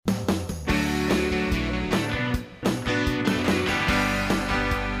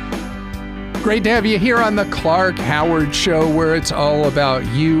Great to have you here on the Clark Howard Show, where it's all about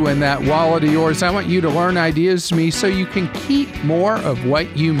you and that wallet of yours. I want you to learn ideas from me so you can keep more of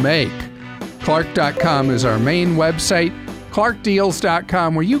what you make. Clark.com is our main website.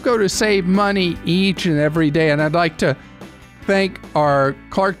 ClarkDeals.com, where you go to save money each and every day. And I'd like to thank our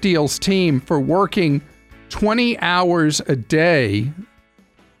Clark Deals team for working 20 hours a day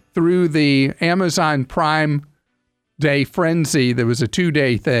through the Amazon Prime Day frenzy. There was a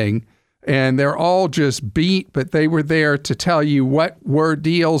 2-day thing, and they're all just beat, but they were there to tell you what were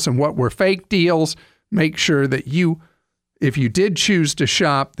deals and what were fake deals. Make sure that you, if you did choose to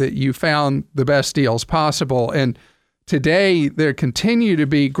shop, that you found the best deals possible. And today, there continue to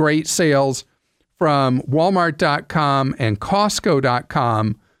be great sales from Walmart.com and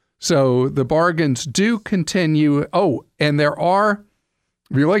Costco.com. So the bargains do continue. Oh, and there are,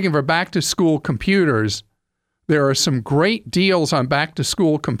 if you're looking for back-to-school computers, there are some great deals on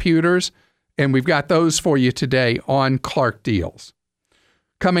back-to-school computers, and we've got those for you today on Clark Deals.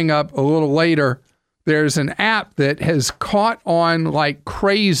 Coming up a little later, there's an app that has caught on like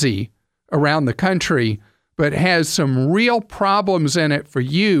crazy around the country, but has some real problems in it for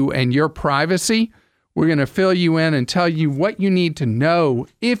you and your privacy. We're going to fill you in and tell you what you need to know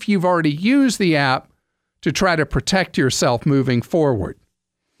if you've already used the app to try to protect yourself moving forward.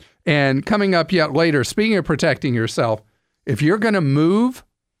 And coming up yet later, speaking of protecting yourself, if you're going to move,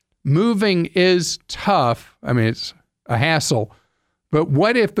 moving is tough. I mean, it's a hassle. But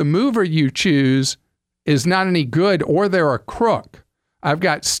what if the mover you choose is not any good or they're a crook? I've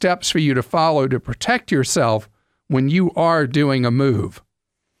got steps for you to follow to protect yourself when you are doing a move.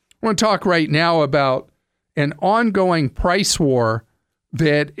 I want to talk right now about an ongoing price war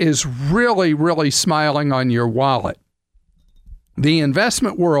that is really, really smiling on your wallet. The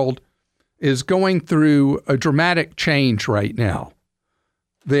investment world is going through a dramatic change right now.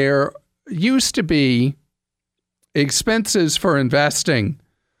 There used to be expenses for investing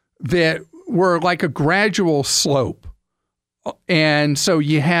that were like a gradual slope. And so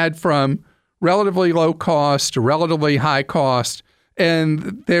you had from relatively low cost to relatively high cost,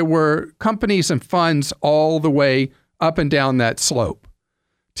 and there were companies and funds all the way up and down that slope.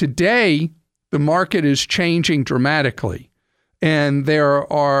 Today, the market is changing dramatically. And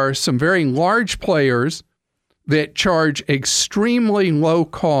there are some very large players that charge extremely low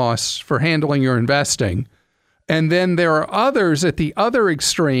costs for handling your investing. And then there are others at the other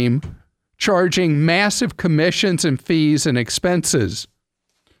extreme charging massive commissions and fees and expenses.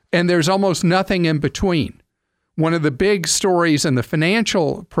 And there's almost nothing in between. One of the big stories in the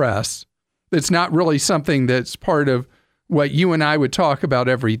financial press that's not really something that's part of what you and I would talk about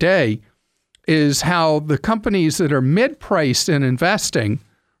every day is how the companies that are mid-priced in investing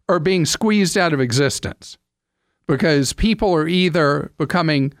are being squeezed out of existence because people are either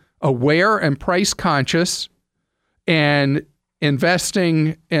becoming aware and price conscious and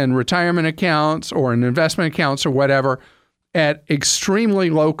investing in retirement accounts or in investment accounts or whatever at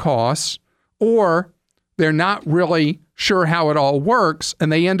extremely low costs, or they're not really sure how it all works,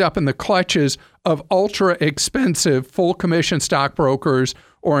 and they end up in the clutches of ultra expensive full commission stockbrokers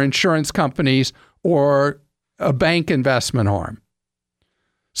or insurance companies or a bank investment arm.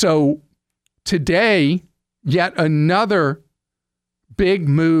 So today, yet another big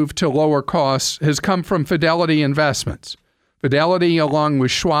move to lower costs has come from Fidelity Investments. Fidelity, along with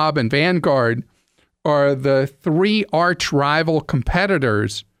Schwab and Vanguard, are the three arch rival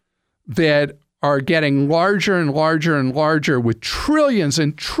competitors that are getting larger and larger and larger with trillions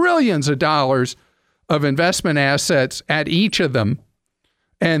and trillions of dollars of investment assets at each of them.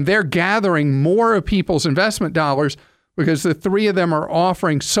 And they're gathering more of people's investment dollars because the three of them are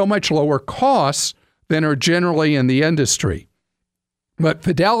offering so much lower costs than are generally in the industry. But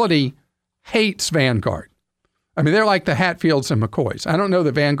Fidelity hates Vanguard. I mean, they're like the Hatfields and McCoys. I don't know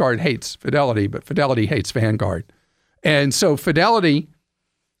that Vanguard hates Fidelity, but Fidelity hates Vanguard. And so Fidelity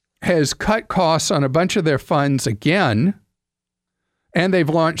has cut costs on a bunch of their funds again, and they've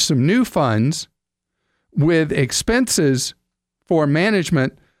launched some new funds with expenses for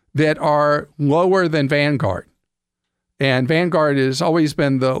management that are lower than Vanguard. And Vanguard has always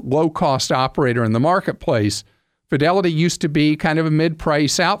been the low-cost operator in the marketplace. Fidelity used to be kind of a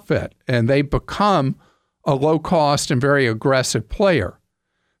mid-price outfit, and they've become a low-cost and very aggressive player.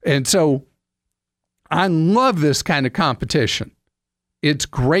 And so I love this kind of competition. It's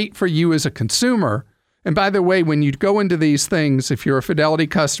great for you as a consumer. And by the way, when you go into these things, if you're a Fidelity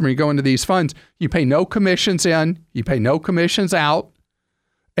customer, you go into these funds, you pay no commissions in, you pay no commissions out,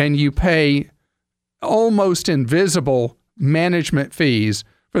 and you pay almost invisible management fees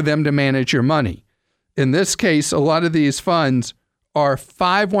for them to manage your money. In this case, a lot of these funds are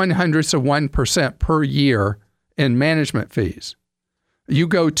 0.05% per year in management fees. You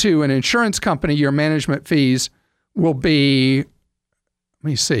go to an insurance company, your management fees will be, let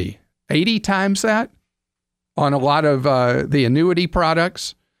me see, 80 times that on a lot of the annuity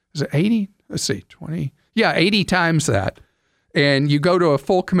products. Is it 80? Let's see, 20. Yeah, 80 times that. And you go to a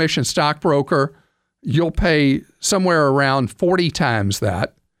full commission stockbroker, you'll pay somewhere around 40 times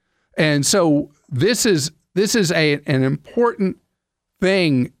that. And so this is an important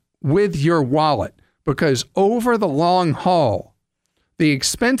thing with your wallet, because over the long haul, the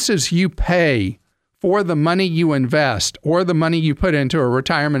expenses you pay for the money you invest or the money you put into a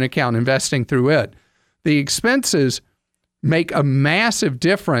retirement account investing through it, the expenses make a massive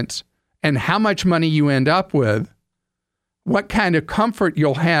difference in how much money you end up with, what kind of comfort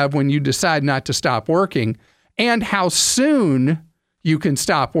you'll have when you decide not to stop working, and how soon you can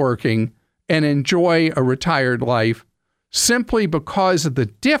stop working and enjoy a retired life, simply because of the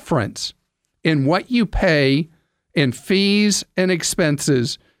difference in what you pay in fees and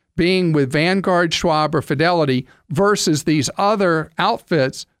expenses being with Vanguard, Schwab, or Fidelity versus these other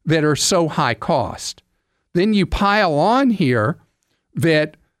outfits that are so high cost. Then you pile on here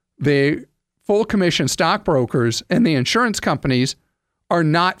that the full commission stockbrokers and the insurance companies are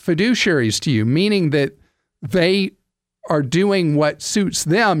not fiduciaries to you, meaning that they are doing what suits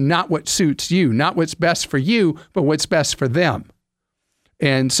them, not what suits you, not what's best for you, but what's best for them.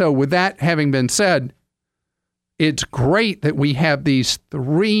 And so with that having been said, it's great that we have these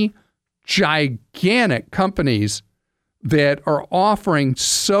three gigantic companies that are offering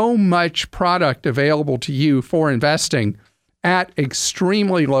so much product available to you for investing at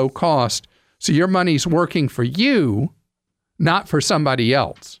extremely low cost. So your money's working for you, not for somebody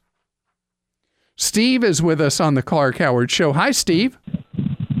else. Steve is with us on the Clark Howard Show. Hi, Steve.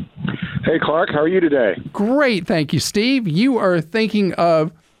 Hey, Clark. How are you today? Great. Thank you, Steve. You are thinking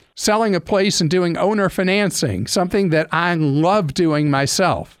of selling a place and doing owner financing, something that I love doing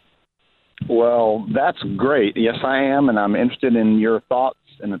myself. Well, that's great. Yes, I am, and I'm interested in your thoughts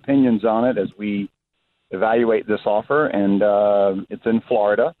and opinions on it as we evaluate this offer. And it's in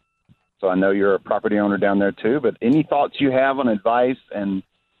Florida, so I know you're a property owner down there too. But any thoughts you have on advice? And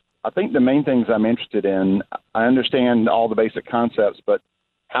I think the main things I'm interested in, I understand all the basic concepts, but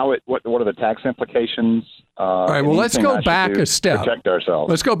what are the tax implications? All right, well, let's go back a step. Protect ourselves.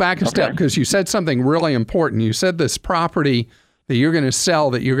 Let's go back a step, because you said something really important. You said this property that you're going to sell,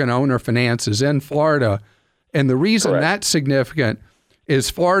 that you're going to own or finance, is in Florida. And the reason that's significant is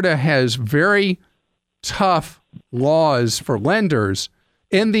Florida has very tough laws for lenders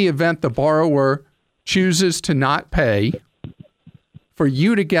in the event the borrower chooses to not pay. For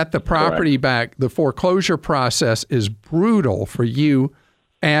you to get the property back, the foreclosure process is brutal for you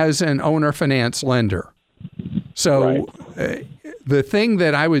as an owner finance lender. So the thing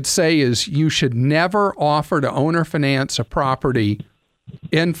that I would say is you should never offer to owner finance a property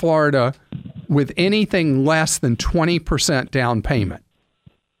in Florida with anything less than 20% down payment.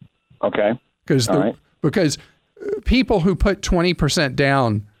 Okay. Because people who put 20%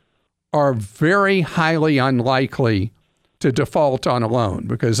 down are very highly unlikely to default on a loan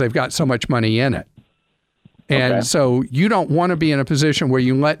because they've got so much money in it. And so you don't want to be in a position where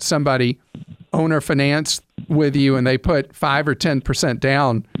you let somebody owner finance with you and they put 5 or 10%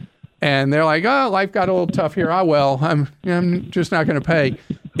 down and they're like, oh, life got a little tough here. Oh, well, I'm just not going to pay.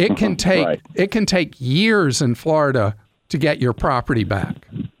 It can take years in Florida to get your property back.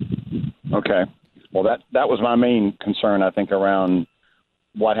 Okay. Well, that was my main concern, I think, around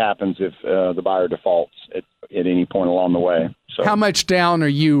what happens if the buyer defaults at any point along the way. So, how much down are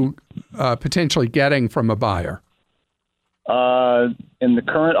you potentially getting from a buyer? In the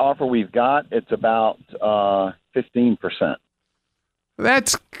current offer we've got, it's about 15%.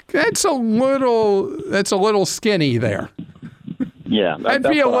 That's a little skinny there. Yeah, I'd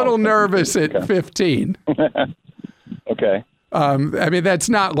be a little nervous at 15. Okay. I mean, that's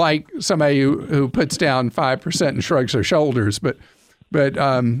not like somebody who puts down 5% and shrugs their shoulders, but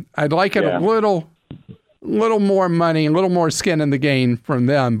I'd like it a little more money, a little more skin in the game from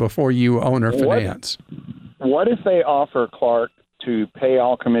them before you own or finance. What if they offer, Clark, to pay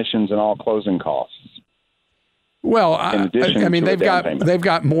all commissions and all closing costs? Well, I mean, they've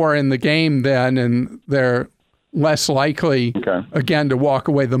got more in the game then, and they're less likely, again, to walk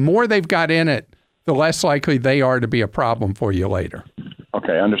away. The more they've got in it, the less likely they are to be a problem for you later.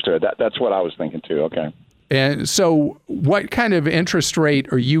 Okay, understood. That's what I was thinking too. Okay. And so what kind of interest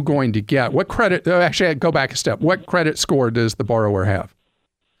rate are you going to get? What credit, actually, I'd go back a step. What credit score does the borrower have?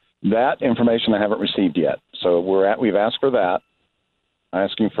 That information I haven't received yet. So we've asked for that. I'm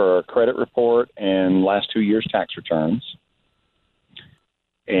asking for a credit report and last 2 years' tax returns.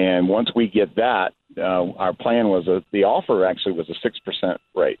 And once we get that, our plan was the offer actually was a 6%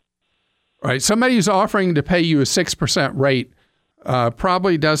 rate. Right. Somebody who's offering to pay you a 6% rate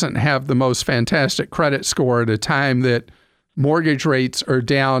probably doesn't have the most fantastic credit score at a time that mortgage rates are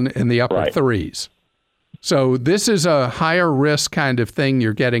down in the upper threes. So this is a higher risk kind of thing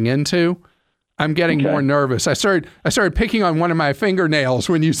you're getting into. I'm getting more nervous. I started picking on one of my fingernails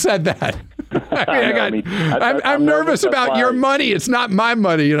when you said that. I'm nervous about your money. It's not my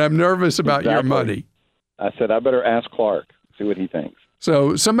money, and I'm nervous about your money. I said I better ask Clark, see what he thinks.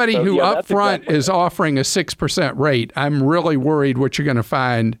 So somebody who up front is offering a 6% rate, I'm really worried what you're going to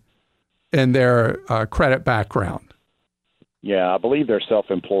find in their credit background. Yeah, I believe they're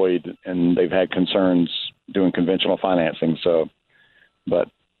self-employed and they've had concerns doing conventional financing. But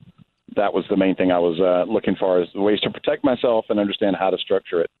that was the main thing I was looking for, is ways to protect myself and understand how to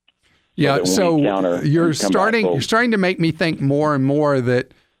structure it. Yeah, so you're starting to make me think more and more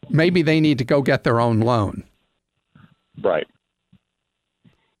that maybe they need to go get their own loan. Right.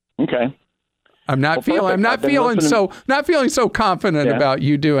 Okay. I'm not feeling so confident about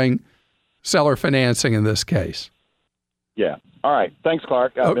you doing seller financing in this case. Yeah. All right. Thanks,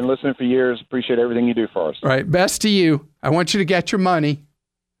 Clark. I've been listening for years. Appreciate everything you do for us. All right. Best to you. I want you to get your money.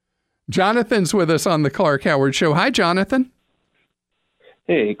 Jonathan's with us on the Clark Howard Show. Hi, Jonathan.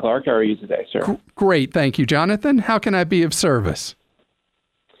 Hey, Clark. How are you today, sir? Great. Thank you, Jonathan. How can I be of service?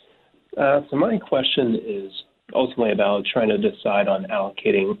 So my question is ultimately about trying to decide on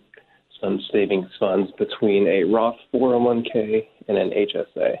allocating some savings funds between a Roth 401k and an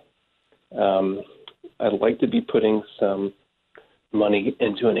HSA. I'd like to be putting some money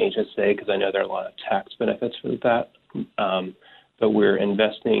into an HSA because I know there are a lot of tax benefits for that. But we're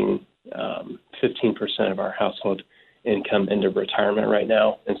investing 15% of our household income into retirement right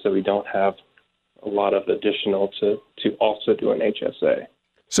now, and so we don't have a lot of additional to also do an HSA.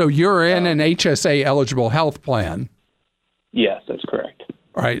 So you're in an HSA eligible health plan? Yes, that's correct.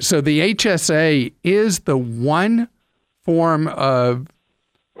 All right. So the HSA is the one form of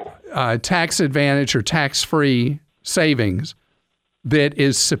tax advantage or tax-free savings that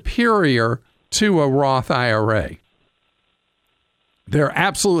is superior to a Roth IRA. They're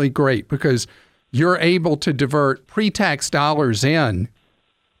absolutely great because you're able to divert pre-tax dollars in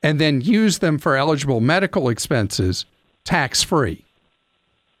and then use them for eligible medical expenses tax-free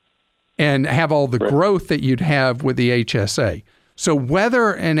and have all the growth that you'd have with the HSA. So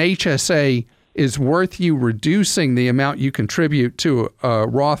whether an HSA is worth you reducing the amount you contribute to a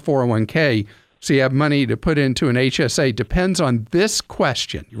Roth 401k so you have money to put into an HSA depends on this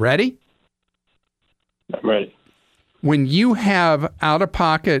question. You ready? I'm ready. When you have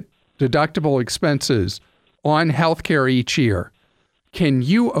out-of-pocket deductible expenses on healthcare each year, can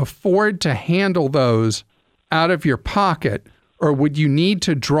you afford to handle those out of your pocket, or would you need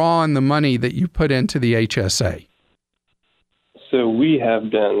to draw on the money that you put into the HSA? So we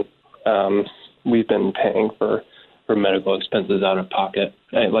have been we've been paying for medical expenses out of pocket.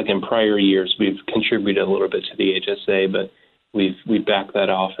 Like in prior years, we've contributed a little bit to the HSA, but we backed that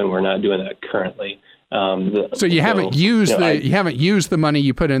off, and we're not doing that currently. So you haven't used the money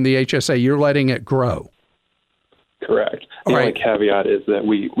you put in the HSA. You're letting it grow. Correct. The only caveat is that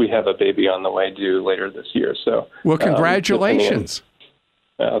we have a baby on the way due later this year. So congratulations.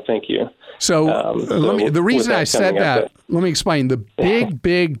 Thank you. So the reason I said that, let me explain. The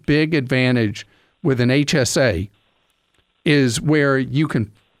big advantage with an HSA is where you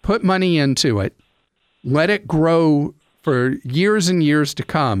can put money into it, let it grow for years and years to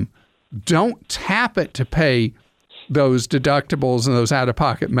come. Don't tap it to pay those deductibles and those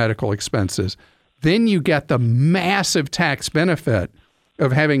out-of-pocket medical expenses. Then you get the massive tax benefit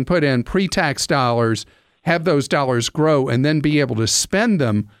of having put in pre-tax dollars, have those dollars grow, and then be able to spend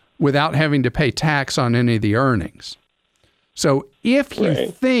them without having to pay tax on any of the earnings. So if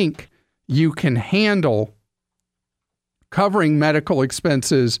you think you can handle covering medical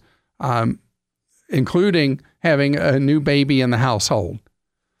expenses, including having a new baby in the household,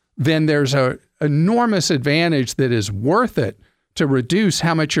 then there's an enormous advantage that is worth it to reduce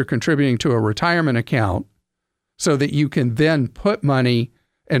how much you're contributing to a retirement account so that you can then put money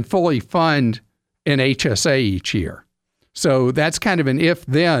and fully fund an HSA each year. So that's kind of an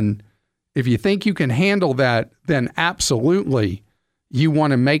if-then. If you think you can handle that, then absolutely you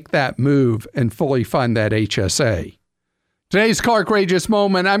want to make that move and fully fund that HSA. Today's Clark-rageous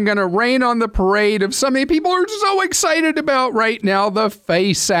moment, I'm going to rain on the parade of something people are so excited about right now, the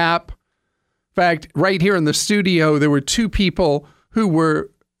Face app. In fact, right here in the studio, there were two people who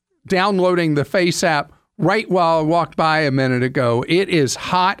were downloading the Face app right while I walked by a minute ago. It is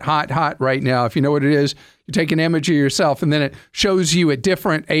hot, hot, hot right now. If you know what it is, you take an image of yourself and then it shows you at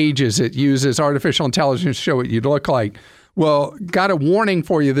different ages. It uses artificial intelligence to show what you'd look like. Well, got a warning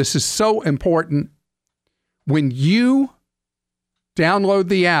for you. This is so important. When you download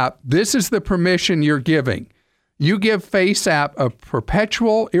the app, this is the permission you're giving. You give FaceApp a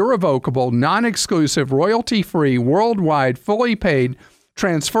perpetual, irrevocable, non-exclusive, royalty-free, worldwide, fully paid,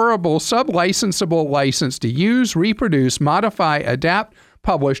 transferable, sub-licensable license to use, reproduce, modify, adapt,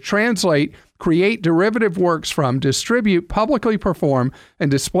 publish, translate, create derivative works from, distribute, publicly perform, and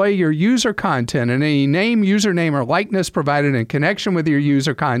display your user content in any name, username, or likeness provided in connection with your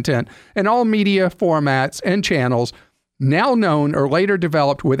user content in all media formats and channels now known or later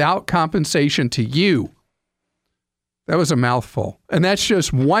developed without compensation to you. That was a mouthful. And that's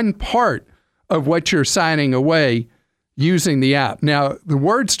just one part of what you're signing away using the app. Now, the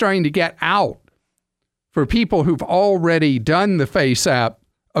word's starting to get out for people who've already done the Face app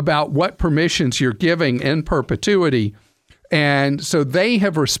about what permissions you're giving in perpetuity. And so they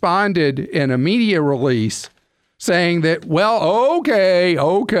have responded in a media release saying that, well,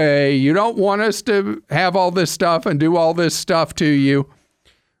 okay, you don't want us to have all this stuff and do all this stuff to you.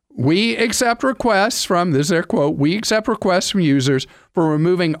 We accept requests from, this is their quote, we accept requests from users for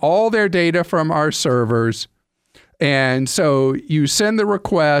removing all their data from our servers. And so you send the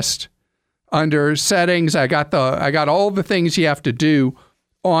request under settings. I got all the things you have to do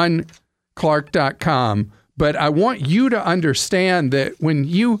on Clark.com. But I want you to understand that when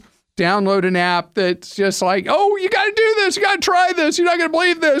you download an app that's just like, oh, you got to do this, you got to try this, you're not going to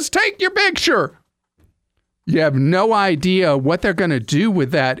believe this, take your picture. You have no idea what they're going to do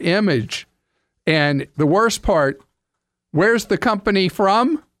with that image. And the worst part, where's the company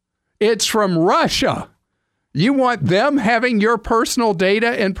from? It's from Russia. You want them having your personal data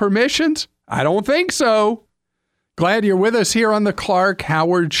and permissions? I don't think so. Glad you're with us here on the Clark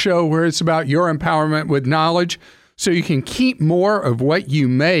Howard Show, where it's about your empowerment with knowledge so you can keep more of what you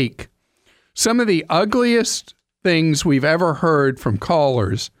make. Some of the ugliest things we've ever heard from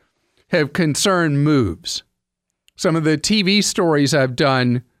callers have concerned moves. Some of the TV stories I've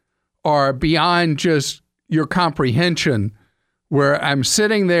done are beyond just your comprehension, where I'm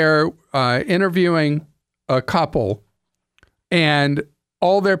sitting there interviewing a couple and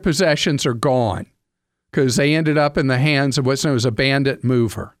all their possessions are gone because they ended up in the hands of what's known as a bandit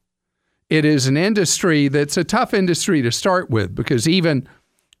mover. It is an industry that's a tough industry to start with because even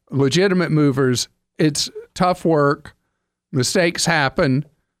legitimate movers, it's tough work, mistakes happen,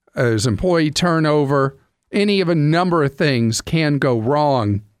 there's employee turnover, any of a number of things can go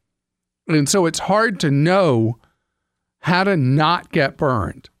wrong. And so it's hard to know how to not get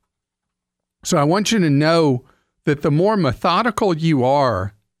burned. So I want you to know that the more methodical you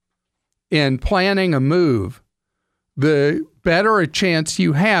are in planning a move, the better a chance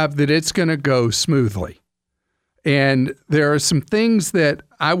you have that it's going to go smoothly. And there are some things that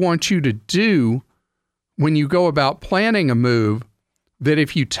I want you to do when you go about planning a move that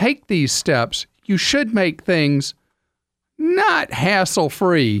if you take these steps, you should make things not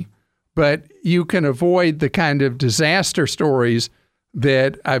hassle-free, but you can avoid the kind of disaster stories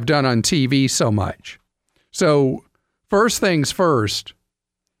that I've done on TV so much. So first things first,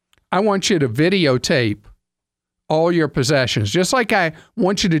 I want you to videotape all your possessions, just like I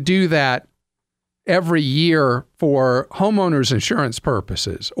want you to do that every year for homeowners insurance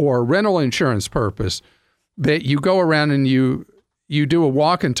purposes or rental insurance purpose, that you go around and you do a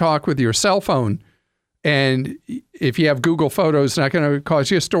walk and talk with your cell phone. And if you have Google Photos, it's not going to cause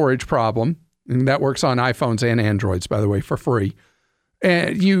you a storage problem. And that works on iPhones and Androids, by the way, for free.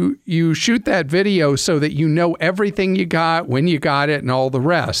 And you shoot that video so that you know everything you got, when you got it, and all the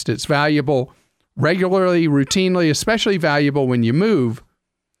rest. It's valuable regularly, routinely, especially valuable when you move.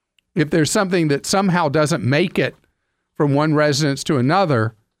 If there's something that somehow doesn't make it from one residence to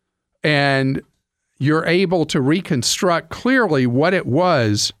another, and you're able to reconstruct clearly what it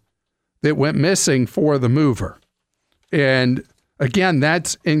was that went missing for the mover. And again,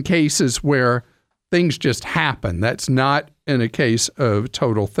 that's in cases where things just happen. That's not in a case of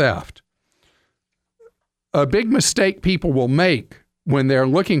total theft. A big mistake people will make when they're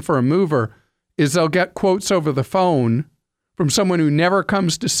looking for a mover is they'll get quotes over the phone from someone who never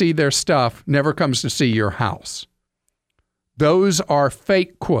comes to see their stuff, never comes to see your house. Those are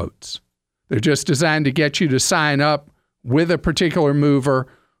fake quotes. They're just designed to get you to sign up with a particular mover,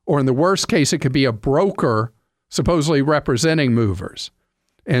 or in the worst case, it could be a broker supposedly representing movers.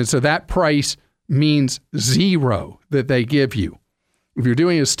 And so that price means zero that they give you. If you're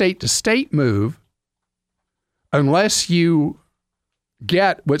doing a state-to-state move, unless you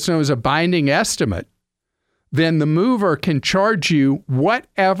get what's known as a binding estimate then the mover can charge you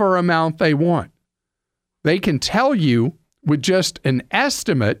whatever amount they want. They can tell you with just an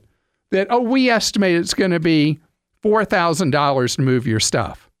estimate that, oh, we estimate it's going to be $4,000 to move your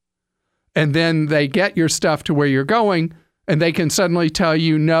stuff. And then they get your stuff to where you're going, and they can suddenly tell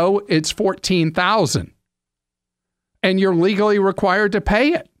you, no, it's $14,000. And you're legally required to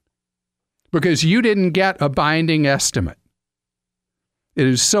pay it because you didn't get a binding estimate. It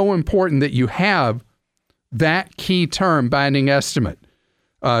is so important that you have that key term, binding estimate.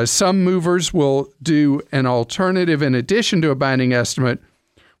 Some movers will do an alternative in addition to a binding estimate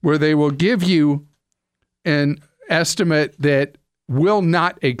where they will give you an estimate that will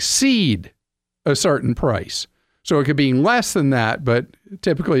not exceed a certain price. So it could be less than that, but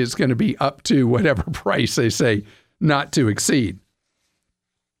typically it's going to be up to whatever price they say not to exceed.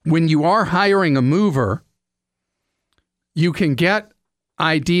 When you are hiring a mover, you can get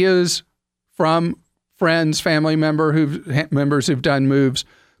ideas from friends, family members who've done moves,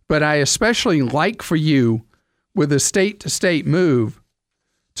 but I especially like for you with a state-to-state move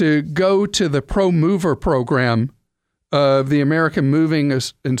to go to the Pro Mover program of the American Moving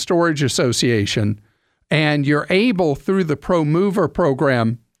and Storage Association, and you're able through the Pro Mover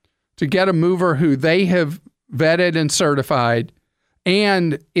program to get a mover who they have vetted and certified,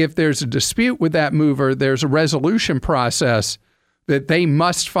 and if there's a dispute with that mover, there's a resolution process that they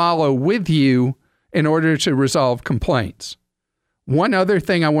must follow with you in order to resolve complaints. One other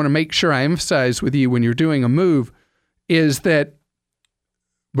thing I want to make sure I emphasize with you when you're doing a move is that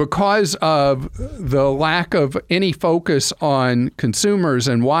because of the lack of any focus on consumers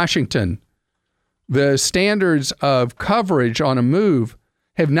in Washington, the standards of coverage on a move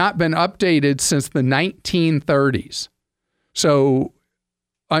have not been updated since the 1930s. So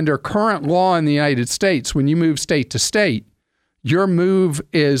under current law in the United States, when you move state to state, your move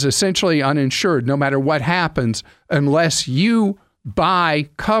is essentially uninsured no matter what happens unless you buy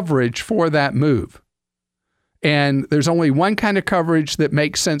coverage for that move. And there's only one kind of coverage that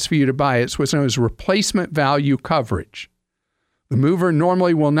makes sense for you to buy. It's what's known as replacement value coverage. The mover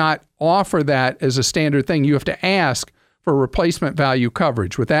normally will not offer that as a standard thing. You have to ask for replacement value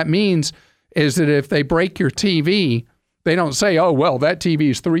coverage. What that means is that if they break your TV, they don't say, oh, well, that TV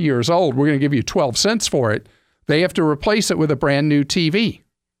is 3 years old. We're going to give you 12 cents for it. They have to replace it with a brand new TV,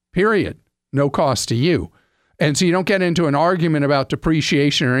 period. No cost to you. And so you don't get into an argument about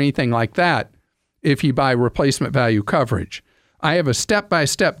depreciation or anything like that if you buy replacement value coverage. I have a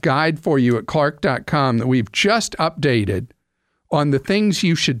step-by-step guide for you at Clark.com that we've just updated on the things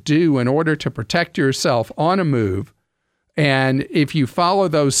you should do in order to protect yourself on a move. And if you follow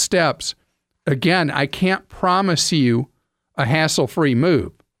those steps, again, I can't promise you a hassle-free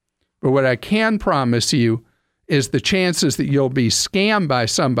move. But what I can promise you is the chances that you'll be scammed by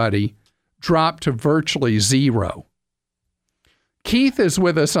somebody drop to virtually zero. Keith is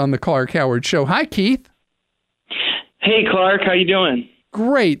with us on the Clark Howard Show. Hi, Keith. Hey, Clark. How you doing?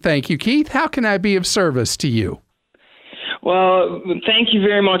 Great, thank you, Keith. How can I be of service to you? Well, thank you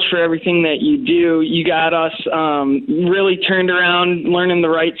very much for everything that you do. You got us really turned around, learning the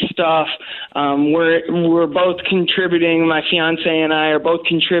right stuff. We're both contributing. My fiance and I are both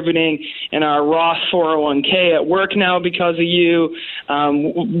contributing in our Roth 401k at work now because of you.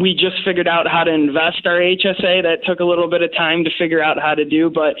 We just figured out how to invest our HSA. That took a little bit of time to figure out how to do,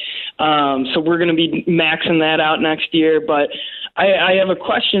 but so we're going to be maxing that out next year. But I have a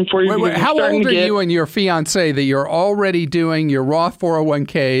question for you. Wait, how old are you and your fiance that you're already doing your Roth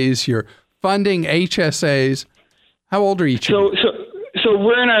 401ks, you're funding HSAs? How old are each of you? So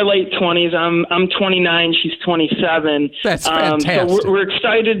we're in our late 20s. I'm 29. She's 27. That's fantastic. So we're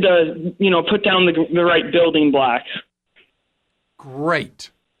excited to put down the right building blocks.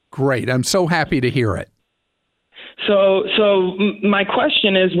 Great. I'm so happy to hear it. So my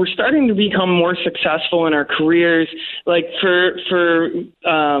question is, we're starting to become more successful in our careers. Like for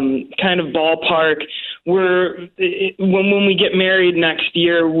kind of ballpark, when we get married next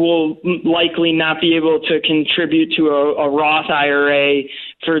year, we'll likely not be able to contribute to a Roth IRA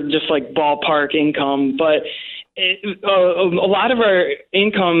for just like ballpark income, but a lot of our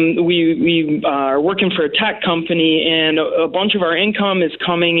income, we are working for a tech company, and a bunch of our income is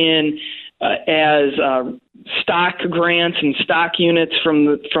coming in as stock grants and stock units from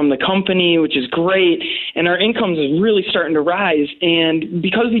the company, which is great. And our income is really starting to rise. And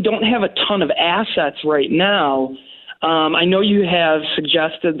because we don't have a ton of assets right now, I know you have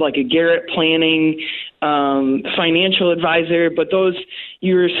suggested like a Garrett Planning financial advisor, but those,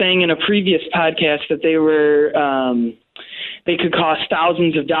 you were saying in a previous podcast that they were they could cost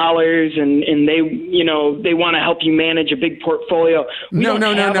thousands of dollars, and they want to help you manage a big portfolio. No.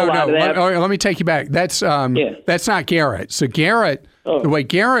 Let me take you back. That's not Garrett. So Garrett, the way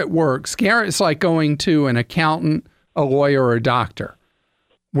Garrett works, Garrett's like going to an accountant, a lawyer, or a doctor,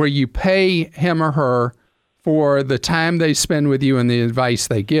 where you pay him or her for the time they spend with you and the advice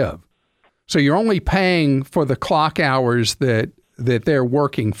they give. So you're only paying for the clock hours that they're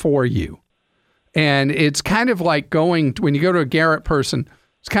working for you. And it's kind of like when you go to a Garrett person,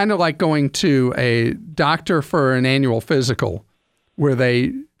 it's kind of like going to a doctor for an annual physical, where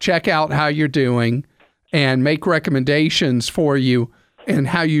they check out how you're doing and make recommendations for you and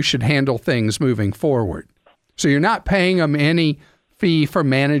how you should handle things moving forward. So you're not paying them any fee for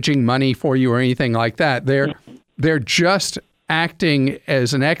managing money for you or anything like that. They're just acting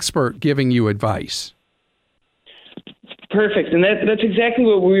as an expert, giving you advice. Perfect, and that's exactly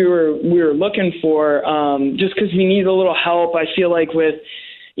what we were looking for. Just because we need a little help, I feel like we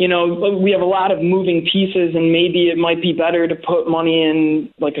have a lot of moving pieces, and maybe it might be better to put money in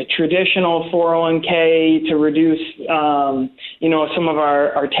like a traditional 401k to reduce, some of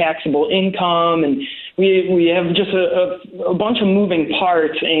our taxable income, and we have just a bunch of moving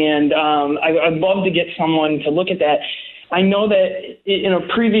parts, and I'd love to get someone to look at that. I know that in a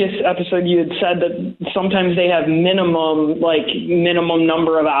previous episode you had said that sometimes they have minimum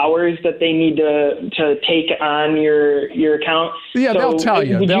number of hours that they need to take on your account. Yeah, so they'll tell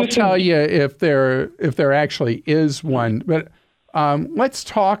you. They'll tell you if there actually is one. But let's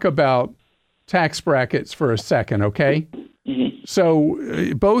talk about tax brackets for a second, okay? Mm-hmm.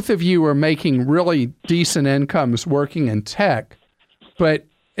 So both of you are making really decent incomes working in tech, but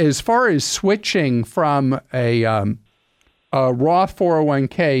as far as switching from a Roth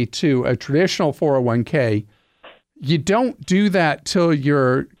 401k to a traditional 401k, you don't do that till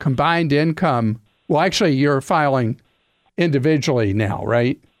your combined income. Well, actually, you're filing individually now,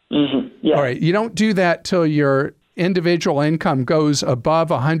 right? Mm-hmm. Yeah. All right. You don't do that till your individual income goes above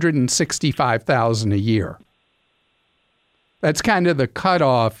 $165,000 a year. That's kind of the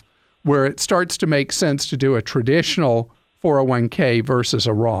cutoff where it starts to make sense to do a traditional 401k versus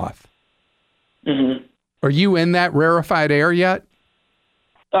a Roth. Mm-hmm. Are you in that rarefied air yet?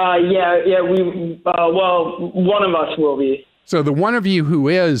 Yeah. One of us will be. So the one of you who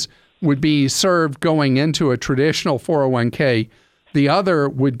would be served going into a traditional 401k. The other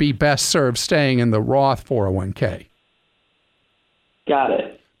would be best served staying in the Roth 401k. Got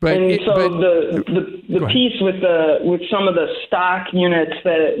it. The piece with some of the stock units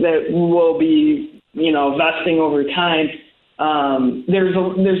that will be vesting over time. There's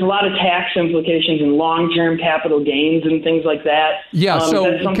a lot of tax implications and long-term capital gains and things like that. Yeah,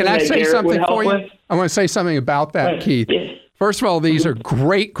 so can I say something for you? I want to say something about that, right. Keith. Yeah. First of all, these are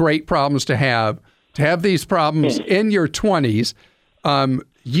great problems to have. To have these problems in your 20s,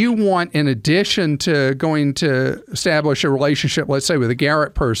 you want, in addition to going to establish a relationship, let's say with a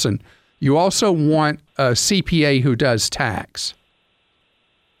Garrett person, you also want a CPA who does tax.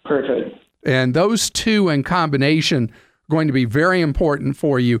 Perfect. And those two in combination going to be very important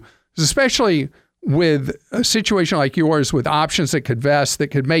for you, especially with a situation like yours with options that could vest, that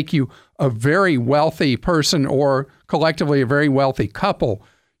could make you a very wealthy person or collectively a very wealthy couple.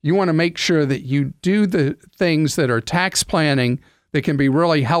 You want to make sure that you do the things that are tax planning that can be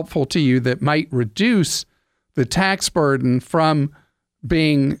really helpful to you, that might reduce the tax burden from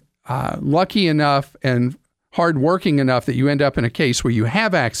being lucky enough and hardworking enough that you end up in a case where you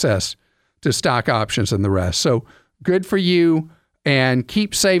have access to stock options and the rest. So good for you, and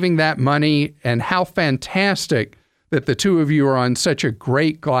keep saving that money. And how fantastic that the two of you are on such a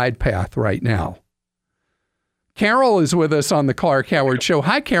great glide path right now. Carol is with us on the Clark Howard Show.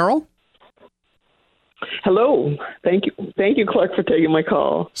 Hi, Carol. Hello. Thank you, Clark, for taking my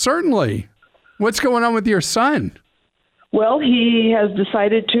call. Certainly. What's going on with your son? Well, he has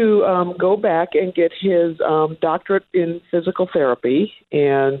decided to go back and get his doctorate in physical therapy,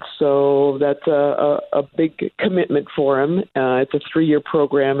 and so that's a big commitment for him. It's a 3-year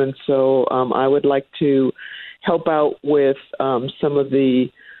program, and so I would like to help out with some of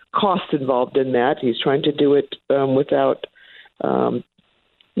the costs involved in that. He's trying to do it without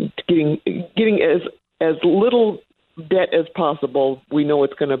getting as little debt as possible. We know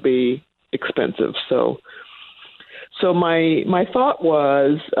it's going to be expensive, so my thought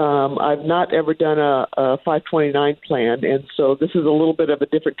was I've not ever done a 529 plan, and so this is a little bit of a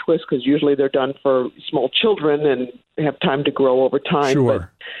different twist because usually they're done for small children and have time to grow over time.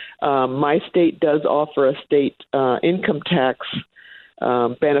 Sure. But my state does offer a state income tax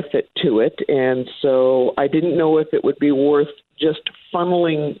benefit to it, and so I didn't know if it would be worth just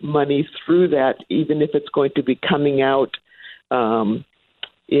funneling money through that, even if it's going to be coming out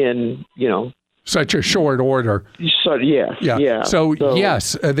in, such a short order. So, yes. Yeah. So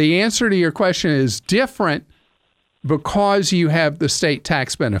yes, the answer to your question is different because you have the state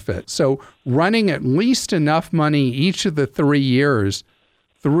tax benefit. So running at least enough money each of the 3 years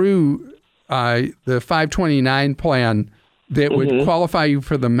through the 529 plan that would qualify you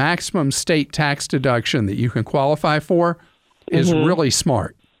for the maximum state tax deduction that you can qualify for is really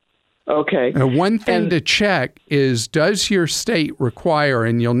smart. Okay. Now, one thing to check is, does your state require,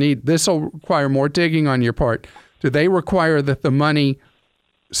 and this will require more digging on your part, do they require that the money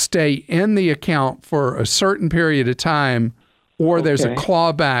stay in the account for a certain period of time, or there's a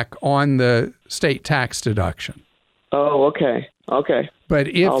clawback on the state tax deduction? Oh, okay. Okay. But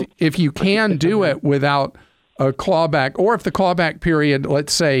if you can do it without a clawback, or if the clawback period,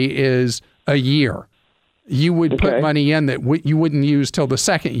 let's say, is a year, you would put money in that you wouldn't use till the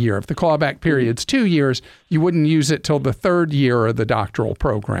second year. If the clawback period's 2 years, you wouldn't use it till the third year of the doctoral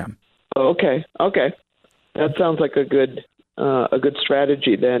program. Okay. That sounds like a good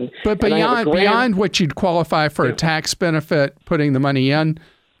strategy then. But beyond what you'd qualify for a tax benefit, putting the money in,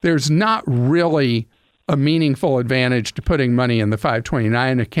 there's not really a meaningful advantage to putting money in the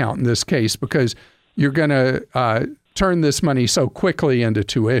 529 account in this case, because you're going to turn this money so quickly into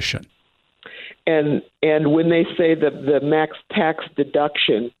tuition. And when they say the max tax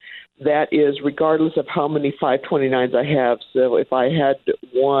deduction, that is regardless of how many 529s I have. So if I had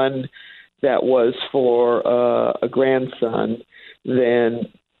one that was for a grandson, then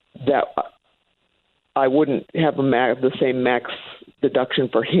that I wouldn't have the same max deduction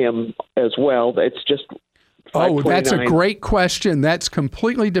for him as well. It's just 529. Oh, that's a great question. That's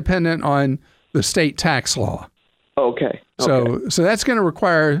completely dependent on the state tax law. Okay. So that's going to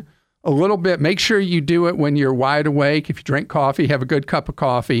require a little bit. Make sure you do it when you're wide awake. If you drink coffee, have a good cup of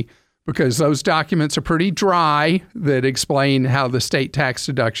coffee, because those documents are pretty dry that explain how the state tax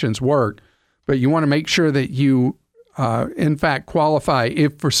deductions work. But you want to make sure that you, in fact, qualify.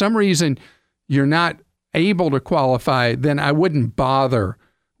 If for some reason you're not able to qualify, then I wouldn't bother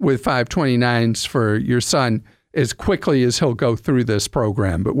with 529s for your son as quickly as he'll go through this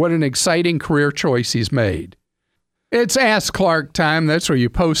program. But what an exciting career choice he's made. It's Ask Clark time. That's where you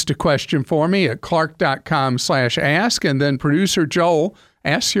post a question for me at clark.com/ask, and then producer Joel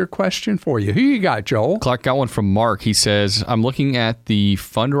asks your question for you. Who you got, Joel? Clark got one from Mark. He says, I'm looking at the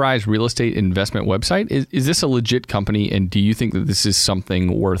Fundrise Real Estate Investment website. Is this a legit company, and do you think that this is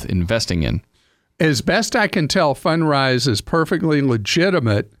something worth investing in? As best I can tell, Fundrise is perfectly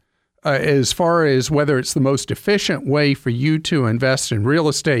legitimate as far as whether it's the most efficient way for you to invest in real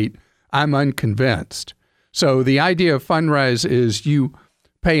estate. I'm unconvinced. So the idea of Fundrise is you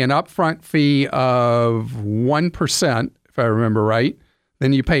pay an upfront fee of 1%, if I remember right.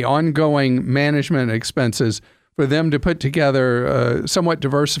 Then you pay ongoing management expenses for them to put together a somewhat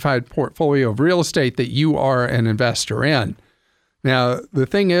diversified portfolio of real estate that you are an investor in. Now, the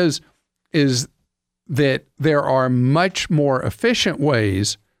thing is that there are much more efficient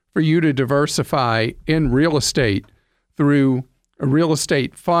ways for you to diversify in real estate through a real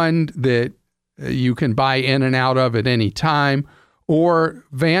estate fund that you can buy in and out of at any time, or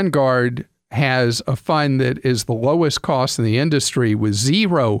Vanguard has a fund that is the lowest cost in the industry with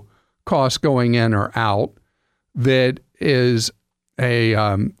zero cost going in or out, that is a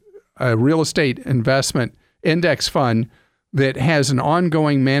real estate investment index fund that has an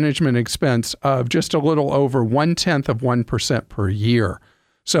ongoing management expense of just a little over 0.1% per year.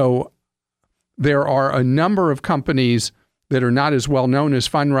 So there are a number of companies that are not as well known as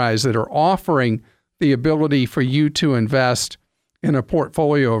Fundrise that are offering the ability for you to invest in a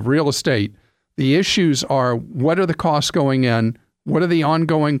portfolio of real estate. The issues are, what are the costs going in? What are the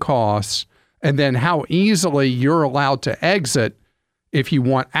ongoing costs? And then how easily you're allowed to exit if you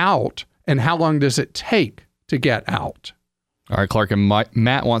want out, and how long does it take to get out? All right, Clark, and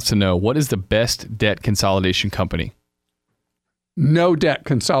Matt wants to know, what is the best debt consolidation company? No debt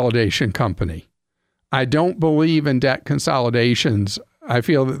consolidation company. I don't believe in debt consolidations. I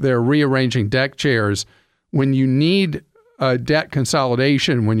feel that they're rearranging deck chairs. When you need a debt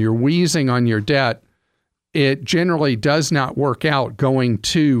consolidation, when you're wheezing on your debt, it generally does not work out going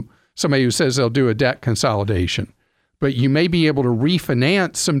to somebody who says they'll do a debt consolidation. But you may be able to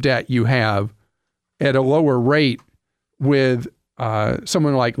refinance some debt you have at a lower rate with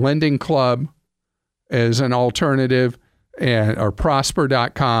someone like Lending Club as an alternative, or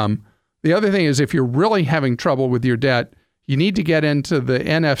Prosper.com. The other thing is, if you're really having trouble with your debt, you need to get into the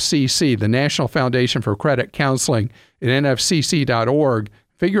NFCC, the National Foundation for Credit Counseling, at nfcc.org.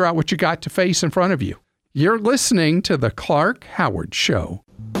 Figure out what you got to face in front of you. You're listening to The Clark Howard Show.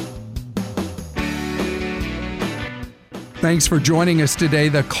 Thanks for joining us today.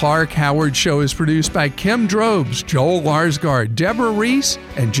 The Clark Howard Show is produced by Kim Drobes, Joel Larsgaard, Deborah Reese,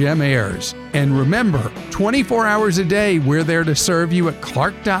 and Jim Ayers. And remember, 24 hours a day, we're there to serve you at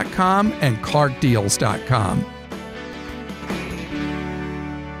Clark.com and ClarkDeals.com.